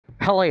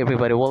Hello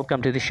everybody, welcome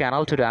to the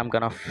channel. Today I'm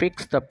gonna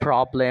fix the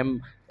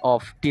problem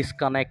of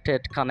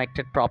disconnected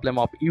connected problem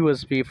of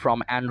USB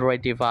from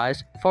Android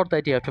device. For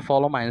that you have to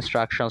follow my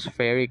instructions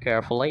very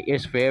carefully.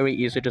 It's very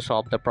easy to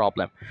solve the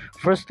problem.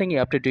 First thing you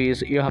have to do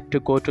is you have to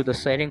go to the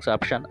settings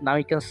option. Now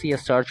you can see a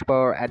search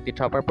bar at the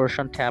top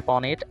portion, tap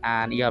on it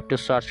and you have to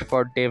search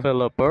for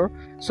developer.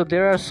 So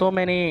there are so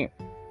many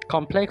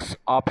complex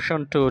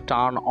option to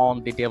turn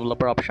on the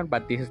developer option,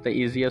 but this is the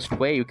easiest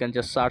way. You can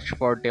just search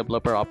for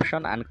developer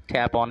option and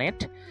tap on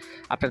it.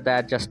 After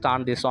that just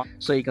turn this on.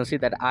 So you can see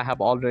that I have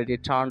already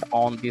turned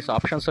on this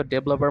option. So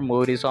developer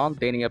mode is on.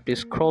 Then you have to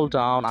scroll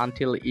down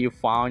until you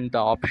find the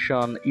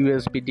option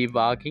USB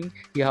debugging.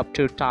 You have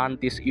to turn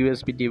this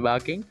USB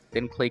debugging,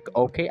 then click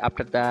OK.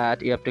 After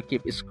that you have to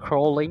keep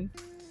scrolling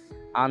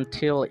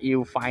until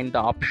you find the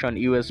option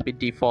USB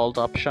default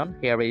option.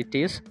 Here it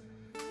is,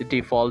 the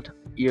default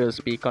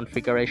USB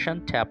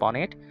configuration. Tap on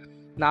it.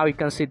 Now you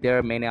can see there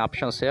are many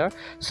options here.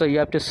 So you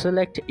have to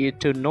select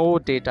it to no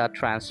data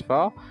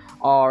transfer,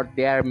 or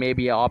there may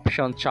be an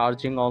option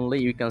charging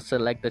only. You can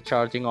select the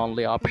charging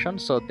only option,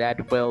 so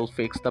that will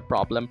fix the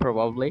problem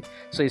probably.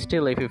 So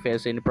still, if you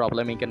face any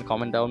problem, you can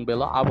comment down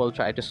below. I will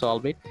try to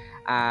solve it.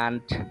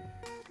 And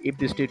if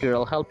this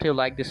tutorial helped you,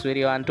 like this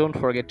video and don't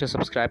forget to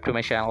subscribe to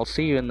my channel.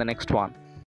 See you in the next one.